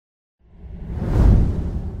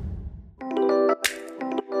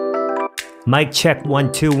Mic check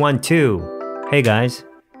 1 2 1 2. Hey guys,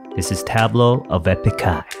 this is Tablo of Epic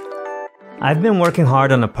High. I've been working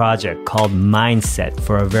hard on a project called Mindset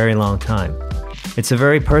for a very long time. It's a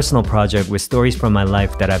very personal project with stories from my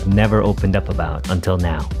life that I've never opened up about until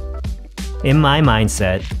now. In my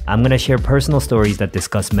Mindset, I'm going to share personal stories that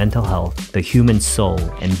discuss mental health, the human soul,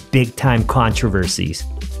 and big-time controversies,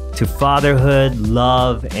 to fatherhood,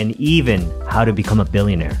 love, and even how to become a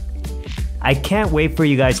billionaire. I can't wait for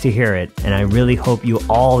you guys to hear it, and I really hope you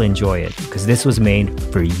all enjoy it, because this was made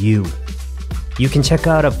for you. You can check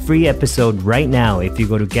out a free episode right now if you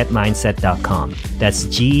go to getmindset.com. That's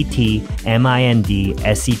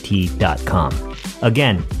GETMINDSET.com.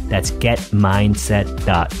 Again, that's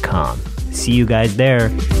getmindset.com. See you guys there.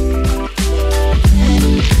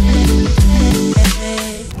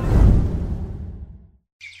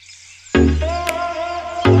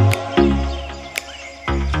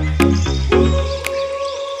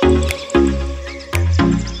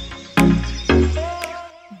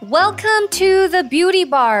 Welcome to the Beauty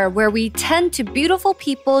Bar, where we tend to beautiful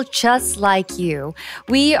people just like you.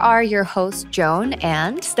 We are your hosts, Joan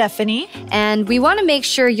and Stefanie. And we want to make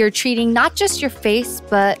sure you're treating not just your face,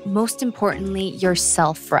 but most importantly,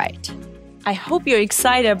 yourself right. I hope you're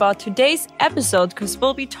excited about today's episode because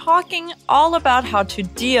we'll be talking all about how to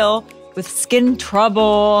deal with skin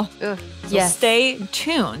trouble. Yes. Stay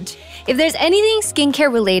tuned. If there's anything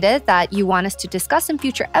skincare related that you want us to discuss in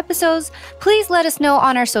future episodes, please let us know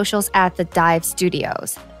on our socials at The Dive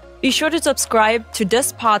Studios. Be sure to subscribe to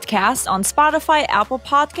this podcast on Spotify, Apple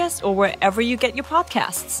Podcasts, or wherever you get your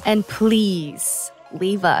podcasts. And please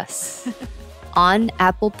leave us on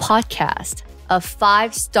Apple Podcast a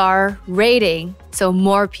 5-star rating so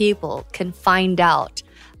more people can find out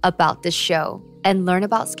about this show and learn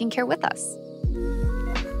about skincare with us.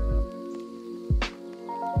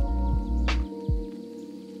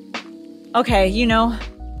 Okay,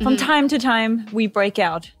 from time to time, we break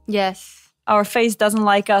out. Yes. Our face doesn't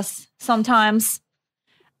like us sometimes.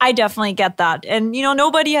 I definitely get that. And,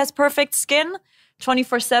 nobody has perfect skin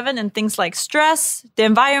 24/7, and things like stress, the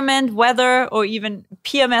environment, weather, or even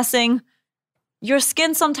PMSing. Your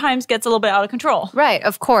skin sometimes gets a little bit out of control. Right,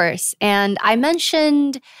 of course. And I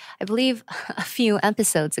mentioned, I believe, a few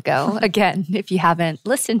episodes ago, again, if you haven't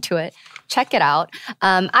listened to it, check it out.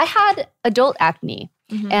 I had adult acne.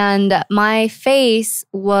 And my face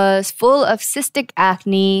was full of cystic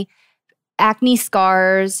acne, acne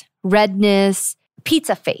scars, redness,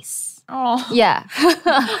 pizza face. Oh. Yeah.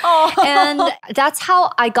 Oh. And that's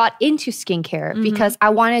how I got into skincare because I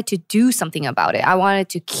wanted to do something about it. I wanted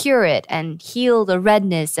to cure it and heal the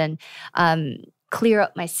redness and clear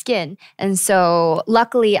up my skin. And so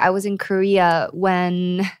luckily I was in Korea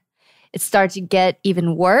when it started to get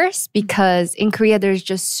even worse because in Korea, there's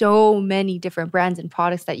just so many different brands and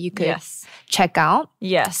products that you could check out.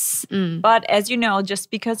 Yes. But as you know,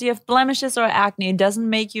 just because you have blemishes or acne, it doesn't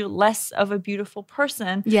make you less of a beautiful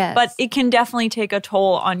person. Yes. But it can definitely take a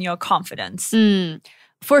toll on your confidence.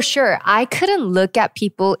 For sure. I couldn't look at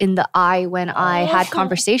people in the eye when I had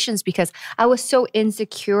conversations because I was so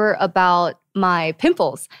insecure about my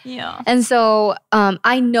pimples. Yeah. And so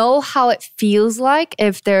I know how it feels like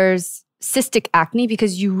if there's cystic acne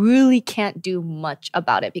because you really can't do much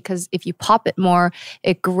about it because if you pop it more,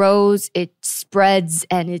 it grows, it spreads,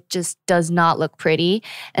 and it just does not look pretty.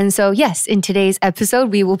 And so yes, in today's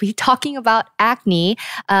episode, we will be talking about acne.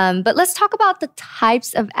 But let's talk about the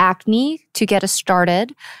types of acne to get us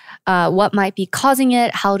started, what might be causing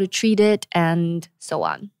it, how to treat it, and so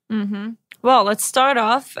on. Well, let's start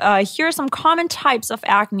off. Here are some common types of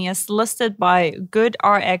acne as listed by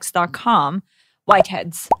goodrx.com.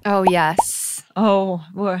 Whiteheads. Oh, yes. Oh,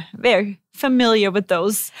 we're very familiar with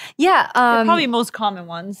those. Yeah. They're probably most common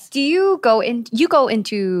ones. Do you go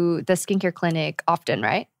into the skincare clinic often,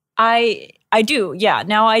 right? I do, yeah.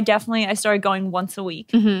 Now I started going once a week.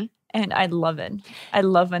 And I love it. I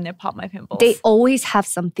love when they pop my pimples. They always have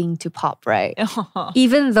something to pop, right?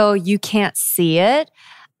 Even though you can't see it,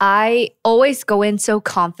 I always go in so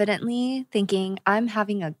confidently thinking I'm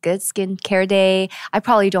having a good skincare day. I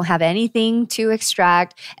probably don't have anything to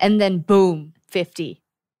extract. And then boom, 50.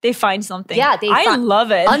 They find something. Yeah, I love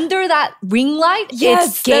it. Under that ring light, yes,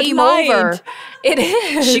 it's game over. It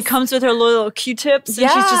is. She comes with her little Q-tips and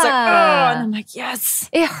she's just like, oh. And I'm like, yes.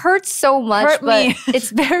 It hurts so much, but it's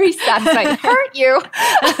very satisfying. Hurt you.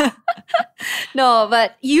 No,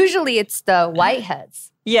 but usually it's the whiteheads.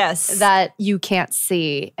 Yes. That you can't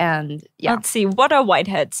see. And yeah. Let's see. What are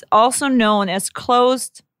whiteheads? Also known as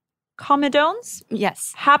closed comedones?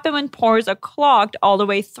 Yes. Happen when pores are clogged all the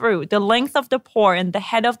way through. The length of the pore and the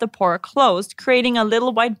head of the pore are closed, creating a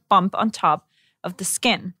little white bump on top of the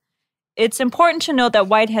skin. It's important to note that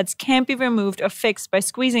whiteheads can't be removed or fixed by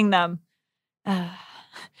squeezing them.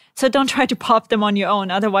 So don't try to pop them on your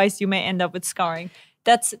own. Otherwise, you may end up with scarring.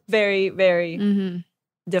 That's very, very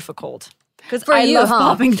difficult. Because I love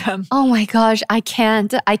popping them. Oh my gosh, I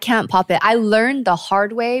can't pop it. I learned the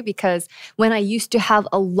hard way because when I used to have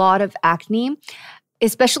a lot of acne,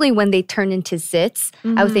 especially when they turn into zits,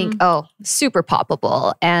 I would think, oh, super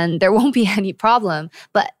poppable and there won't be any problem.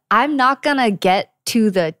 But I'm not gonna get to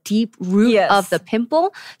the deep root of the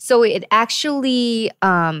pimple. So it actually,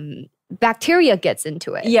 bacteria gets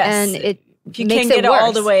into it. Yes. And it you makes can't get it worse. it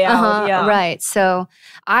all the way out. Yeah. Right. So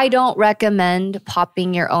I don't recommend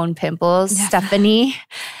popping your own pimples, Stefanie.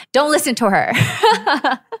 Don't listen to her.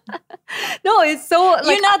 No, it's so like,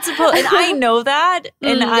 you're not supposed, and I know that,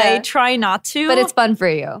 and I try not to. But it's fun for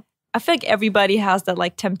you. I feel like everybody has that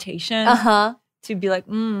like temptation to be like,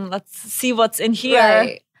 let's see what's in here.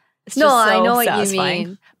 Right. It's No, just so I know what satisfying. you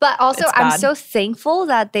mean. But also, It's I'm bad. so thankful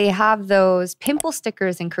that they have those pimple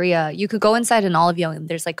stickers in Korea. You could go inside an Olive Young and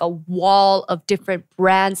there's like a wall of different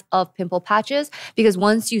brands of pimple patches because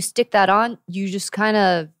once you stick that on, you just kind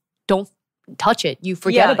of don't touch it. You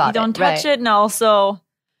forget about it. You don't touch it, and also,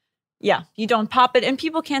 you don't pop it, and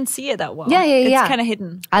people can't see it that well. Yeah. It's kind of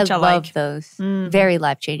hidden, I which I love like. those. Very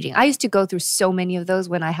life-changing. I used to go through so many of those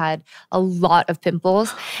when I had a lot of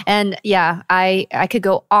pimples. And I could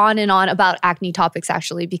go on and on about acne topics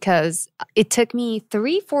actually because it took me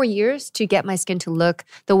 3-4 years to get my skin to look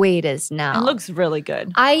the way it is now. It looks really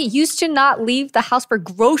good. I used to not leave the house for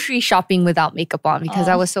grocery shopping without makeup on because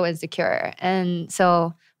I was so insecure. And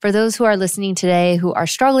so for those who are listening today who are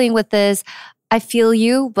struggling with this, I feel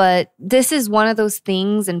you, but this is one of those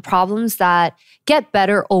things and problems that get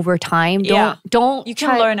better over time. Don't You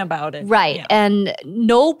can learn about it. Right. Yeah. And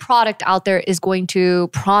no product out there is going to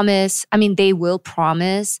promise, they will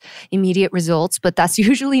promise immediate results, but that's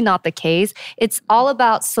usually not the case. It's all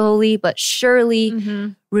about slowly but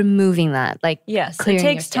surely removing that. Like Yes, it clearing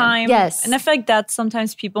your takes skin. time. Yes. And I feel like that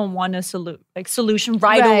sometimes people want a solution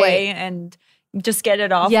right away and just get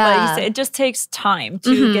it off. Yeah. But you say it just takes time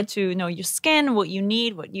to get to know your skin, what you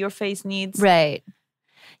need, what your face needs. Right.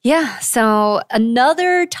 Yeah. So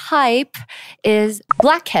another type is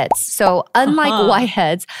blackheads. So unlike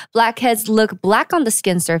whiteheads, blackheads look black on the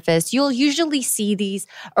skin surface. You'll usually see these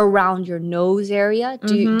around your nose area.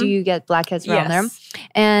 Do you get blackheads around there?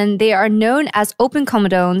 And they are known as open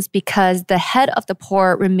comedones because the head of the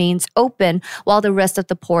pore remains open while the rest of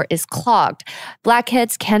the pore is clogged.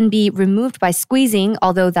 Blackheads can be removed by squeezing,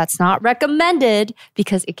 although that's not recommended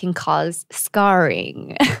because it can cause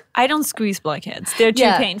scarring. I don't squeeze blackheads. They're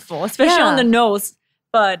too painful, especially on the nose.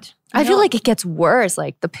 But I feel like it gets worse.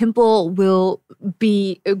 Like the pimple will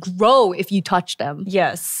grow if you touch them.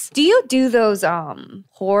 Yes. Do you do those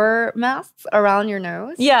pore masks around your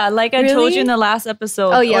nose? Yeah, like I told you in the last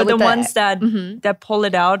episode. Oh, yeah, or the with ones that pull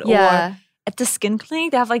it out. Yeah. Or at the skin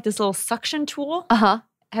clinic, they have like this little suction tool. Uh-huh.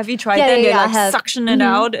 Have you tried Yeah, that? yeah, They yeah, I like have. suction it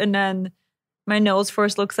out, and then my nose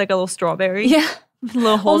first looks like a little strawberry. Yeah.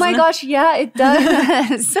 Little holes Oh my in it. gosh, yeah, it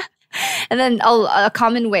does. And then a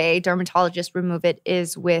common way dermatologists remove it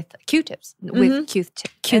is with Q-tips. With Q-tips.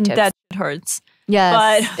 And that hurts.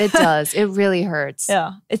 Yes, but- it does. It really hurts.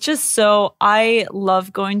 Yeah. It's just so, I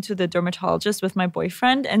love going to the dermatologist with my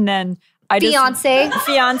boyfriend, and then Fiance.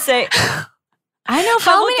 I know if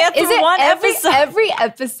I will get through one episode. Every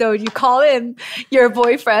episode you call in your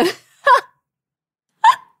boyfriend.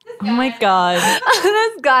 Oh my God.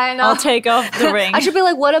 This guy. No. I'll take off the ring. I should be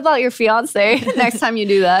like, what about your fiance next time you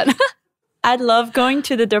do that? I love going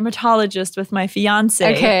to the dermatologist with my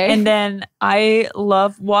fiance. Okay. And then I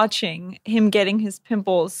love watching him getting his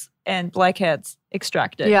pimples and blackheads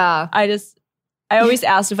extracted. Yeah. I always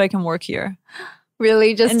ask if I can work here.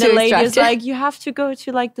 Really? Just And to the lady extract is it? like, you have to go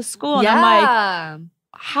to like the school. And yeah. I'm like,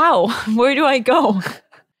 how? Where do I go?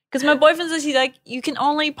 Because my boyfriend says, he's like, you can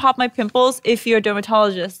only pop my pimples if you're a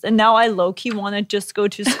dermatologist. And now I low-key want to just go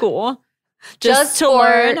to school just to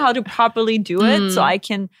learn how to properly do it so I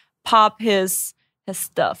can pop his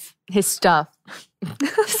stuff. His stuff.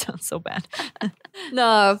 Sounds so bad.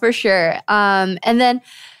 No, for sure. And then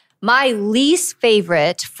my least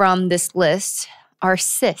favorite from this list are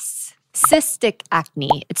cysts. Cystic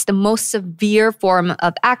acne. It's the most severe form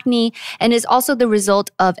of acne and is also the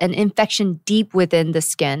result of an infection deep within the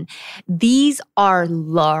skin. These are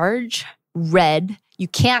large, red. You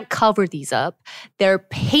can't cover these up. They're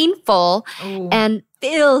painful and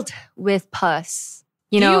filled with pus.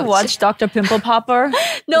 Do you watch Dr. Pimple Popper?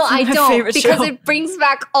 No, I my don't favorite because show. it brings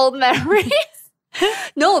back old memories.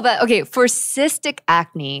 No, but okay, for cystic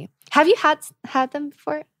acne, have you had them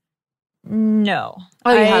before? No.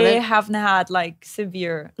 Oh, you I haven't? haven't had like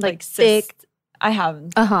severe, Like cyst. thick? I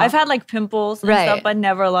haven't. Uh-huh. I've had like pimples and Right. stuff, but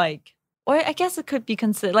never like, or I guess it could be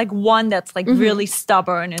considered like one that's like really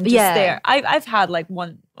stubborn and just Yeah. there. I've had like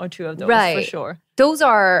 1 or 2 of those for Right. sure. Those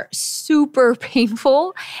are super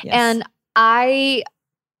painful. Yes. And I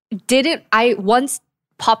once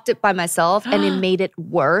popped it by myself and it made it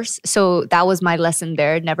worse. So that was my lesson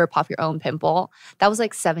there. Never pop your own pimple. That was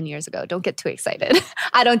like 7 years ago. Don't get too excited.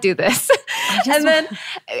 I don't do this. And then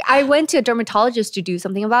I went to a dermatologist to do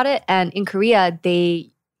something about it. And in Korea,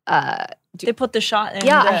 they put the shot in.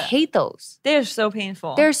 I hate those. They're so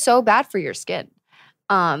painful. They're so bad for your skin.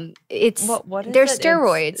 It's what is they're it?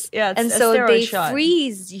 steroids. It's and a so steroid they shot.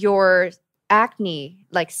 freeze your acne,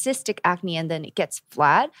 like cystic acne, and then it gets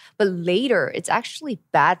flat. But later, it's actually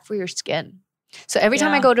bad for your skin. So every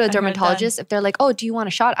time I go to a I heard that. dermatologist, if they're like, "Oh, do you want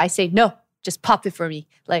a shot?" I say, "No, just pop it for me."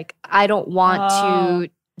 Like I don't want to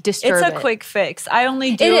disturb It's a it. quick fix. I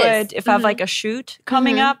only do is. it if I have like a shoot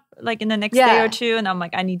coming up, like in the next day or two, and I'm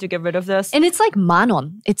like, I need to get rid of this. And it's like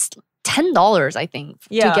manon. It's $10, I think, to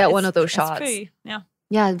get one of those it's shots. pretty,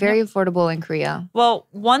 Yeah, very affordable in Korea. Well,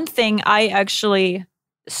 one thing I actually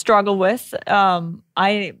struggle with,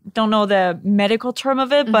 I don't know the medical term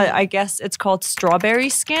of it, but I guess it's called strawberry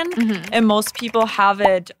skin. And most people have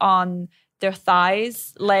it on their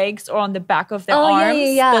thighs, legs, or on the back of their arms.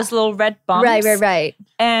 Yeah. Those little red bumps. Right.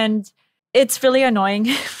 And it's really annoying.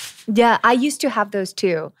 Yeah, I used to have those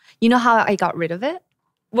too. You know how I got rid of it?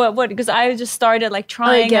 What? Because I just started like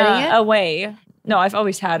trying getting it? a way. No, I've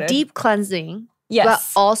always had it. Deep cleansing, Yes.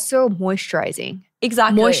 but also moisturizing.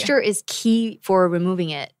 Exactly. Moisture is key for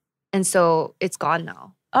removing it. And so it's gone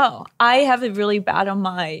now. Oh, I have it really bad on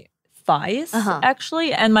my thighs,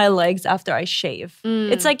 actually, and my legs after I shave.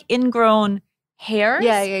 It's like ingrown hairs.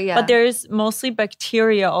 Yeah. But there's mostly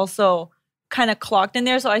bacteria also kind of clogged in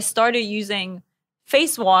there. So I started using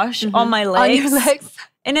face wash on my legs. On your legs?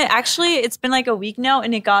 And it's been like a week now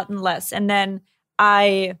and it gotten less. And then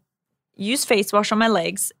I use face wash on my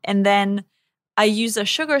legs. And then I use a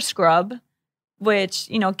sugar scrub, which,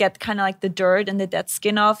 get kind of like the dirt and the dead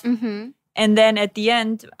skin off. And then at the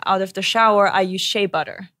end, out of the shower, I use shea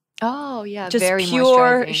butter. Oh, yeah. Just very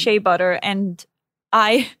pure moisturizing. shea butter. And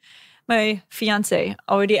my fiance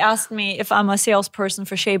already asked me if I'm a salesperson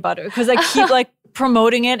for shea butter because I keep like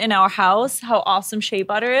promoting it in our house, how awesome shea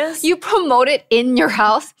butter is. You promote it in your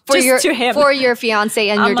house for Just to him. for your fiance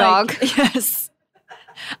and your dog. Yes.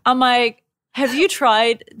 I'm like, have you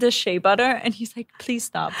tried the shea butter? And he's like, please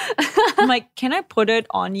stop. I'm like, can I put it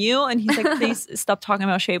on you? And he's like, please stop talking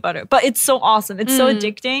about shea butter. But it's so awesome. It's so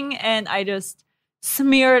addicting. And I just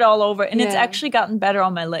smear it all over. And it's actually gotten better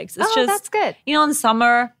on my legs. It's just, that's good. in the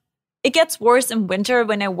summer, it gets worse in winter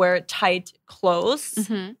when I wear tight clothes.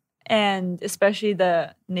 And especially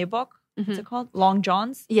the nebok. What's it called? Long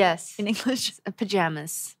johns Yes. in English.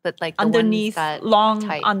 Pajamas, but like the Underneath ones that long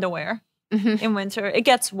tight. underwear. In winter, it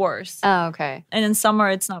gets worse. Oh, okay. And in summer,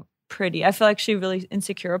 it's not pretty. I feel actually really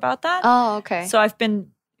insecure about that. Oh, okay. So I've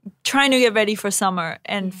been trying to get ready for summer.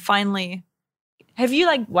 And finally, have you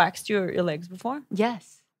like waxed your legs before?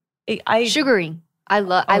 Yes. I Sugaring. I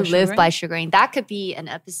live sugaring? by sugaring. That could be an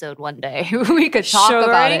episode one day. We could talk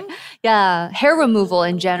about it. Sugaring? Yeah. Hair removal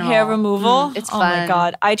in general. hair removal. It's oh fun. my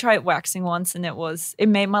God. I tried waxing once and it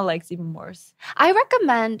made my legs even worse. I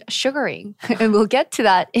recommend sugaring. And we'll get to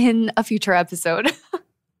that in a future episode.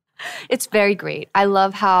 It's very great. I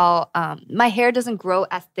love how my hair doesn't grow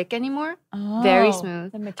as thick anymore. Very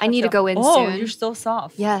smooth. Let me I need to touch go up. in Oh, soon. you're so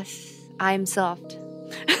soft. Yes, I'm soft.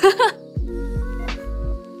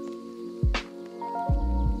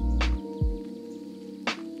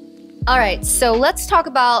 All right, so let's talk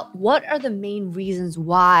about what are the main reasons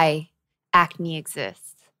why acne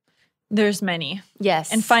exists. There's many.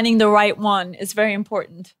 Yes. And finding the right one is very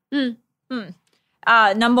important.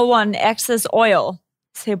 Number one, excess oil.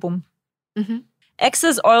 sebum.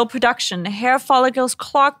 Excess oil production. Hair follicles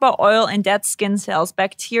clogged by oil and dead skin cells,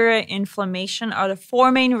 bacteria, inflammation are the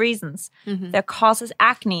 4 main reasons that causes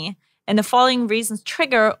acne. And the following reasons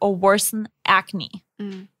trigger or worsen acne.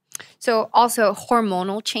 So also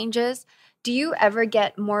hormonal changes. Do you ever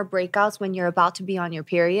get more breakouts when you're about to be on your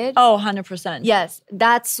period? Oh, 100%. Yes,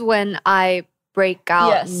 that's when I break out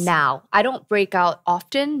Yes. now. I don't break out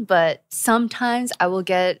often, but sometimes I will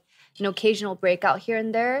get an occasional breakout here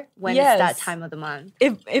and there when it's that Yes. time of the month.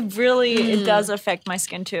 It really it does affect my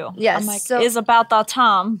skin too. Yes, I'm like, so- it's about that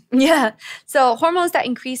time. Yeah. So hormones that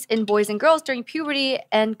increase in boys and girls during puberty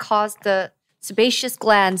and cause the sebaceous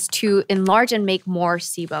glands to enlarge and make more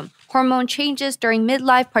sebum. Hormone changes during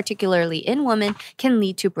midlife, particularly in women, can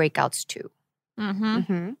lead to breakouts too.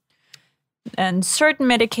 And certain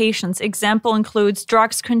medications, example includes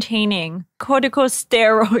drugs containing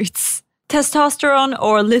corticosteroids, testosterone,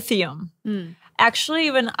 or lithium. Actually,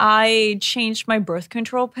 when I changed my birth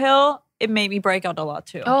control pill, it made me break out a lot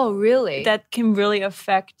too. Oh, really? That can really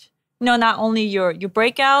affect, not only your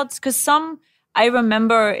breakouts, because I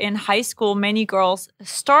remember in high school, many girls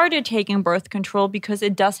started taking birth control because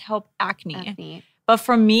it does help acne. But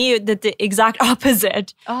for me, it did the exact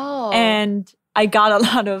opposite. Oh. And I got a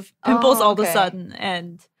lot of pimples all of a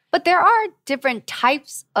sudden. But there are different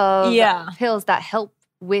types of pills that help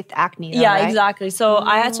with acne, though, right? Exactly. So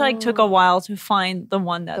I had to took a while to find the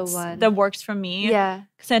one that works for me. Yeah.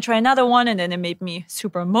 Because I tried another one and then it made me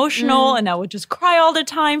super emotional and I would just cry all the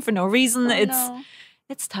time for no reason.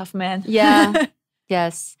 It's tough, man. Yeah.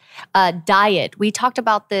 Yes. Diet. We talked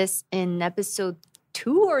about this in episode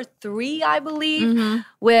 2 or 3, I believe,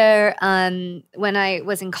 where when I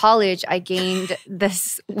was in college, I gained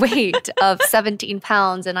this weight of 17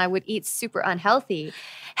 pounds and I would eat super unhealthy.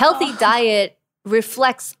 Healthy diet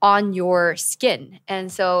reflects on your skin.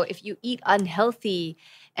 And so if you eat unhealthy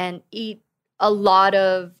and eat a lot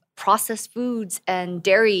of processed foods and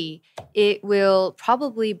dairy, it will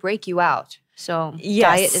probably break you out. So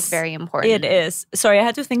diet is very important. It is. Sorry, I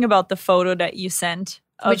had to think about the photo that you sent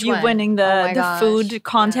of Which you one? winning the food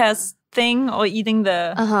contest thing or eating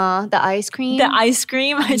the ice cream. The ice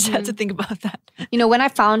cream. I just had to think about that. You know, when I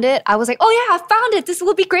found it, I was like, oh yeah, I found it. This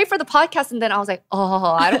will be great for the podcast. And then I was like, oh,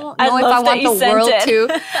 I don't know if I want the world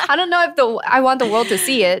to. I don't know if I want the world to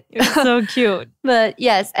see it. It was so cute. But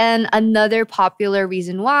yes, and another popular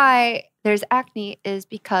reason why there's acne is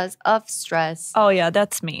because of stress. Oh yeah,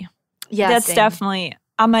 that's me. Yeah, that's definitely.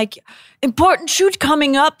 I'm like, important shoot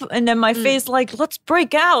coming up. And then my face like, let's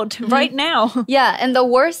break out right now. Yeah. And the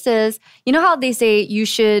worst is, you know how they say you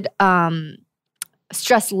should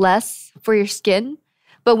stress less for your skin?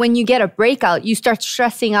 But when you get a breakout, you start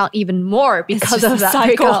stressing out even more because of that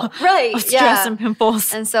cycle. Right. Of stress and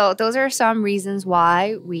pimples. And so those are some reasons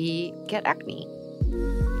why we get acne.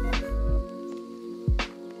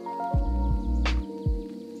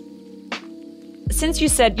 Since you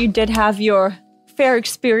said you did have your fair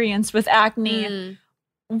experience with acne,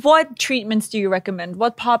 what treatments do you recommend?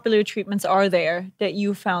 What popular treatments are there that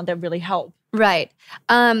you found that really help? Right.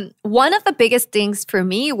 One of the biggest things for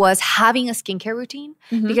me was having a skincare routine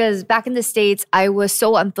because back in the States, I was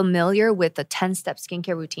so unfamiliar with the 10-step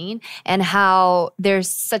skincare routine and how there's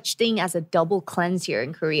such thing as a double cleanse here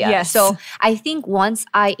in Korea. Yes. So I think once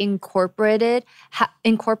I incorporated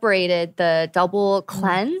the double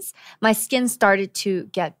cleanse, my skin started to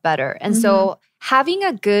get better. And so having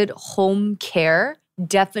a good home care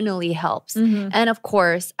definitely helps. And of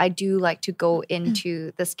course, I do like to go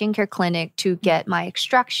into the skincare clinic to get my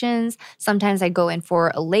extractions. Sometimes I go in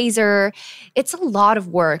for a laser. It's a lot of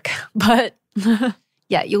work, but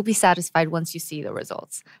yeah, you'll be satisfied once you see the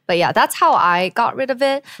results. But yeah, that's how I got rid of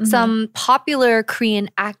it. Some popular Korean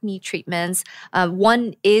acne treatments.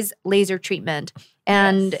 One is laser treatment.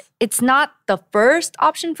 And it's not the first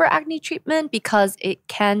option for acne treatment because it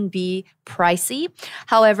can be pricey.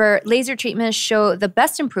 However, laser treatments show the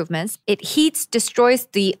best improvements. It heats, destroys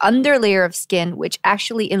the underlayer of skin, which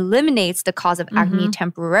actually eliminates the cause of acne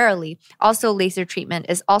temporarily. Also, laser treatment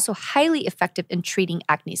is also highly effective in treating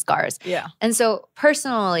acne scars. Yeah. And so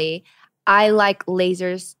personally, I like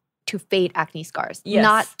lasers to fade acne scars,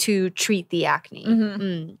 not to treat the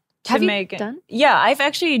acne. Have you done? Yeah, I've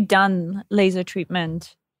actually done laser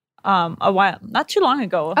treatment a while, not too long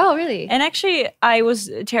ago. Oh, really? And actually, I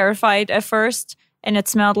was terrified at first, and it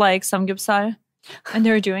smelled like samgyeopsal, and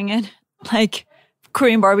they were doing it like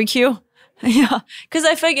Korean barbecue. Yeah, because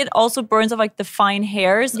I feel like it also burns off like the fine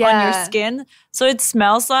hairs on your skin, so it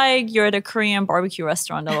smells like you're at a Korean barbecue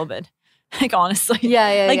restaurant a little bit. Like honestly,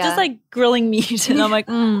 just like grilling meat, and I'm like,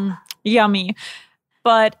 yummy.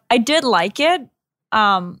 But I did like it.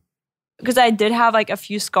 Because I did have like a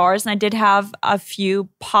few scars and I did have a few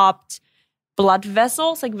popped blood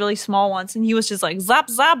vessels, like really small ones. And he was just like, zap,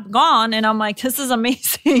 zap, gone. And I'm like, this is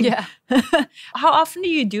amazing. Yeah. How often do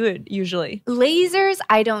you do it usually? Lasers,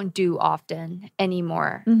 I don't do often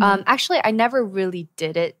anymore. Actually, I never really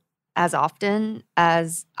did it as often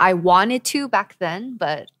as I wanted to back then.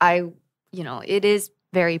 But it is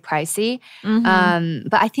very pricey.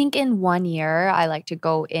 But I think in 1 year, I like to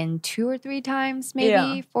go in 2 or 3 times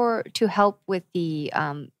maybe to help with the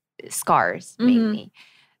scars mainly.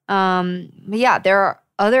 But yeah, there are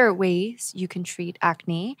other ways you can treat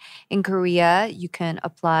acne. In Korea, you can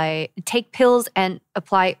take pills and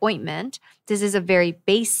apply ointment. This is a very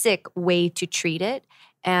basic way to treat it.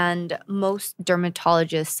 And most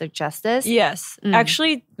dermatologists suggest this. Yes.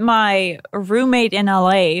 Actually, my roommate in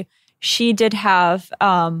LA, she did have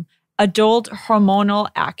adult hormonal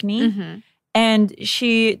acne. And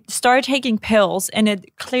she started taking pills and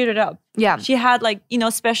it cleared it up. Yeah. She had like,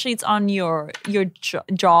 especially it's on your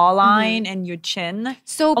jawline and your chin.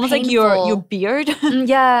 So almost painful. like your beard.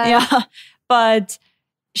 Yeah. Yeah. But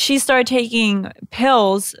she started taking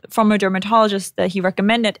pills from a dermatologist that he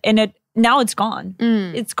recommended, and now it's gone.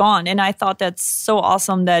 It's gone. And I thought that's so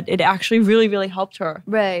awesome that it actually really, really helped her.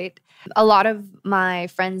 Right. A lot of my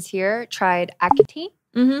friends here tried Accutane.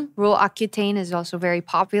 Raw Accutane is also very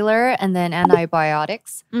popular, and then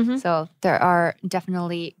antibiotics. So there are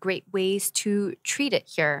definitely great ways to treat it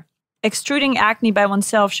here. Extruding acne by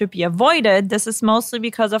oneself should be avoided. This is mostly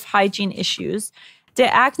because of hygiene issues.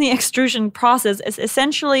 The acne extrusion process is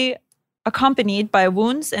essentially accompanied by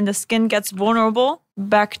wounds and the skin gets vulnerable.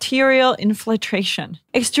 Bacterial infiltration.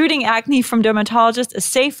 Extruding acne from dermatologists is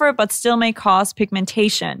safer but still may cause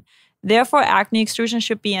pigmentation. Therefore, acne extrusion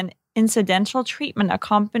should be an incidental treatment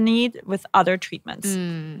accompanied with other treatments.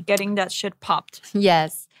 Getting that shit popped.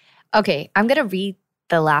 Yes. Okay, I'm going to read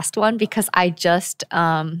the last one because I just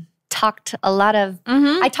talked a lot of,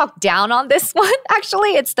 I talked down on this one.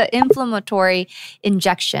 Actually, it's the inflammatory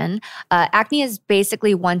injection. Acne is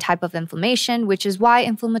basically one type of inflammation, which is why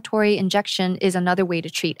inflammatory injection is another way to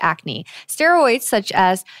treat acne. Steroids such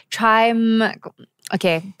as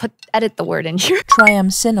edit the word in here.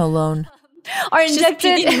 Triamcinolone. Are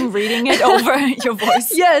injected reading it over your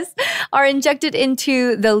voice. Yes, are injected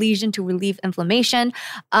into the lesion to relieve inflammation.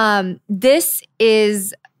 This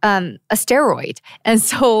is a steroid. And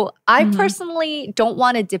so I personally don't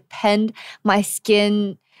want to depend my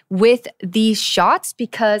skin with these shots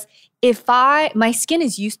because if my skin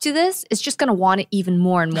is used to this, it's just going to want it even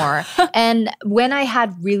more and more. And when I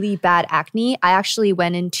had really bad acne, I actually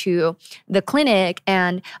went into the clinic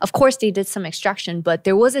and of course they did some extraction, but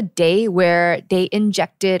there was a day where they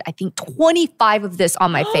injected, I think 25 of this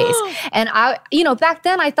on my face. And back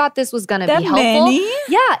then I thought this was going to be helpful. Many?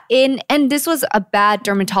 Yeah. And this was a bad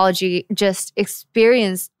dermatology just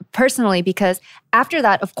experience personally because after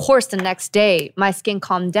that, of course, the next day my skin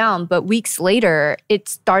calmed down, but weeks later it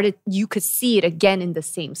started, you could see it again in the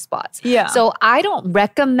same spots. Yeah. So I don't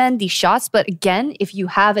recommend these shots, but again, if you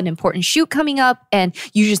have an important shoot coming up and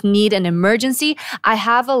you just need an emergency, I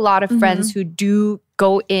have a lot of friends who do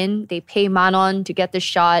go in, they pay Manon to get the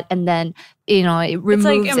shot and then, it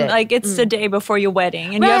removes it's it. Like it's the day before your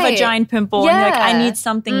wedding and you have a giant pimple and you're like, I need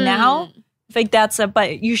something now. Like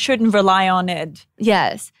but you shouldn't rely on it.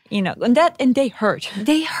 Yes. And they hurt.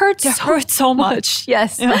 They hurt so much.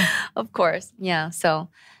 Yes, of course. Yeah, so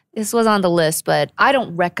this was on the list, but I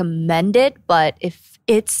don't recommend it. But if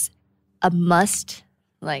it's a must,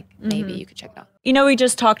 maybe you could check it out. We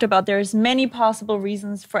just talked about there's many possible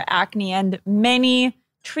reasons for acne and many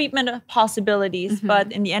treatment possibilities.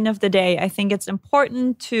 But in the end of the day, I think it's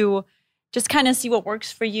important to just kind of see what works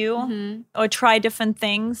for you or try different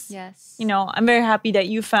things. Yes. I'm very happy that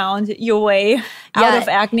you found your way out of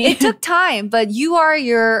acne. It took time, but you are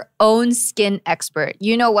your own skin expert.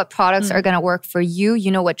 You know what products are going to work for you. You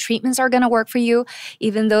know what treatments are going to work for you.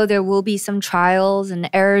 Even though there will be some trials and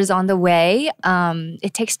errors on the way,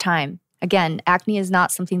 it takes time. Again, acne is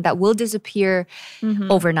not something that will disappear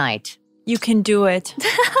overnight. You can do it.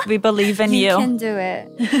 We believe in you. You can do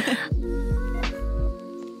it.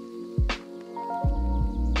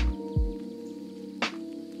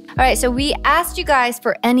 All right, so we asked you guys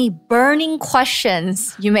for any burning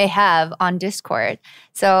questions you may have on Discord.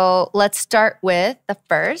 So let's start with the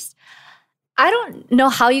first. I don't know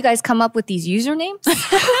how you guys come up with these usernames.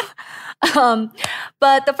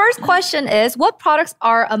 But the first question is, what products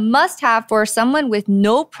are a must-have for someone with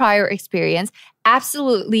no prior experience,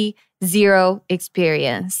 absolutely zero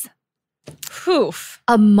experience? Oof.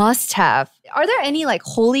 A must-have. Are there any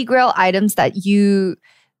holy grail items that you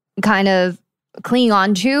kind of cling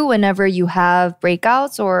on to whenever you have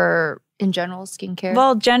breakouts or in general skincare?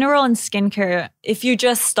 Well, general and skincare, if you're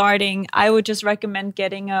just starting, I would just recommend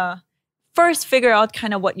getting first figure out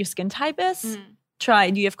kind of what your skin type is.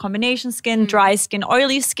 Try, do you have combination skin, dry skin,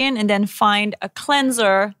 oily skin, and then find a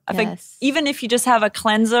cleanser. I think even if you just have a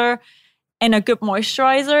cleanser and a good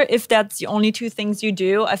moisturizer, if that's the only two things you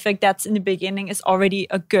do, I think that's in the beginning is already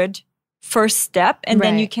a good first step, and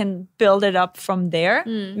then you can build it up from there.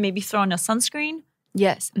 Maybe throw in a sunscreen.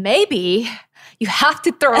 Yes, maybe you have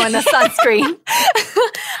to throw in a sunscreen.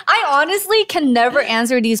 I honestly can never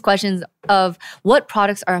answer these questions of what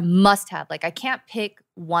products are a must-have. I can't pick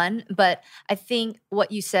one, but I think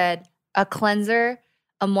what you said, a cleanser,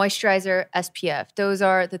 a moisturizer, SPF, those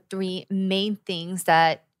are the three main things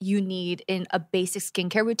that you need in a basic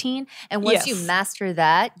skincare routine. And once you Yes. master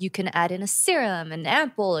that, you can add in a serum, an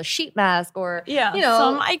ampoule, a sheet mask, or Yeah, you know,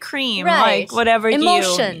 some eye cream, right. like whatever you.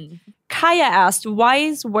 emotion. Kaya asked, why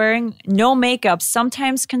is wearing no makeup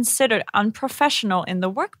sometimes considered unprofessional in the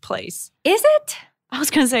workplace? Is it? I was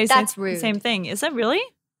going to say That's same, rude. same thing. Is it really?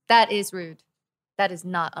 That is rude. That is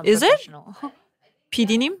not Is it? unprofessional.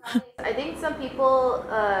 PD님? I think some people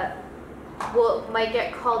might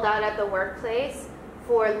get called out at the workplace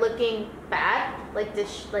for looking bad, like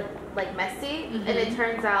messy, and it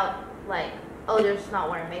turns out like, oh, they're just not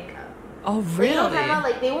wearing makeup. Oh, Like, you know really? what I'm talking about?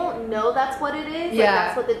 Like, they won't know that's what it is. Yeah. Like,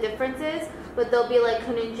 that's what the difference is. But they'll be like,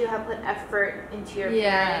 couldn't you have put effort into your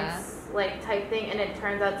Yeah. appearance, like type thing? And it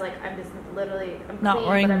turns out it's like, I'm just literally Not clean,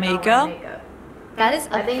 wearing but I'm makeup? Not wearing makeup. That is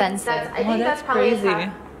I think offensive. I think that's that's probably crazy.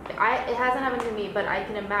 it hasn't happened to me, but I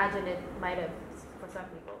can imagine it might have for some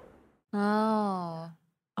people. Oh.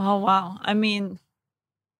 Oh, wow. I mean,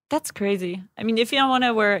 that's crazy. I mean, if you don't want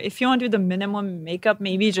to do the minimum makeup,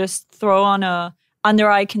 maybe just throw on a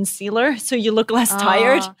under eye concealer so you look less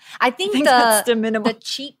tired. I think, that's the minimum. the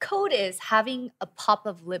cheat code is having a pop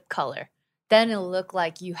of lip color. Then it'll look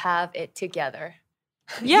like you have it together.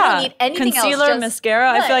 You Yeah, don't need anything else, concealer, just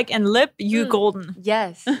mascara. I lip. feel like, and lip, you golden.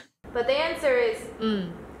 Yes. But the answer is,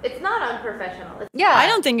 it's not unprofessional. It's Yeah. I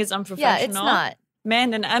don't think it's unprofessional. Yeah, it's not.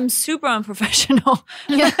 Man, and I'm super unprofessional.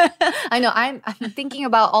 I know. I'm thinking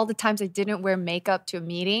about all the times I didn't wear makeup to a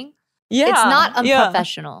meeting. Yeah, It's not yeah.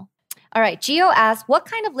 unprofessional. All right. Gio asks, what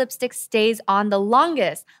kind of lipstick stays on the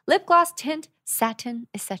longest? Lip gloss, tint, satin,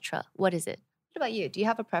 etc. What is it? What about you? Do you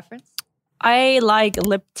have a preference? I like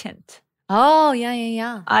lip tint. Oh,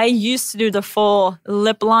 yeah. I used to do the full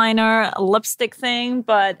lip liner, lipstick thing,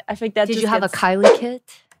 but I think that Did just you have gets... a Kylie kit?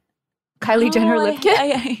 Kylie Jenner No, lip kit?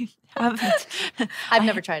 I haven't. I've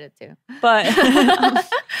never tried it too. But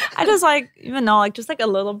I just like, even though, like just like a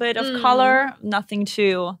little bit of color, nothing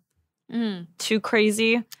too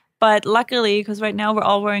crazy. But luckily, because right now we're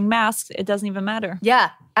all wearing masks, it doesn't even matter.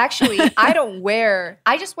 Yeah. Actually, I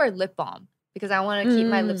just wear lip balm because I want to keep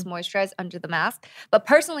my lips moisturized under the mask. But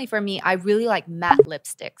personally for me, I really like matte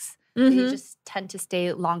lipsticks. They just tend to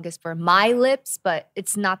stay longest for my lips, but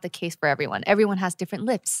it's not the case for everyone. Everyone has different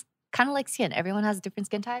lips. Kind of like skin. Everyone has a different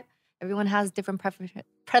skin type. Everyone has different preferences.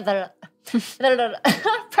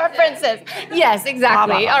 Yes,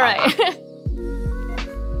 exactly. All right.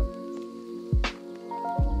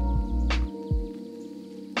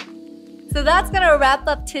 So that's going to wrap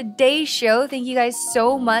up today's show. Thank you guys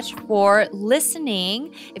so much for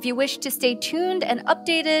listening. If you wish to stay tuned and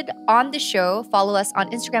updated on the show, follow us on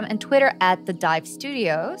Instagram and Twitter at The Dive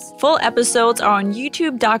Studios. Full episodes are on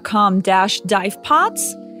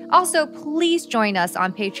youtube.com/divepods. Also, please join us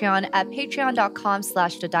on Patreon at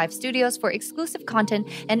patreon.com/The Dive Studios for exclusive content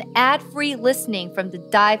and ad-free listening from the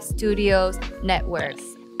Dive Studios networks.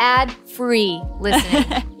 Ad-free listening.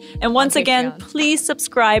 And once on again, Patreon. please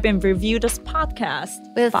subscribe and review this podcast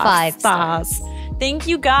With 5 stars. Thank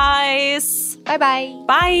you guys. Bye-bye.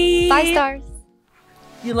 Bye. 5 stars.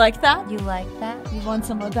 You like that? You like that? You want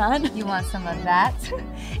some of that? You want some of that?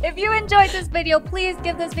 If you enjoyed this video, please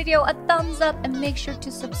give this video a thumbs up and make sure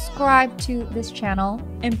to subscribe to this channel.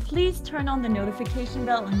 And please turn on the notification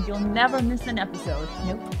bell and you'll never miss an episode.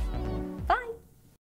 Nope.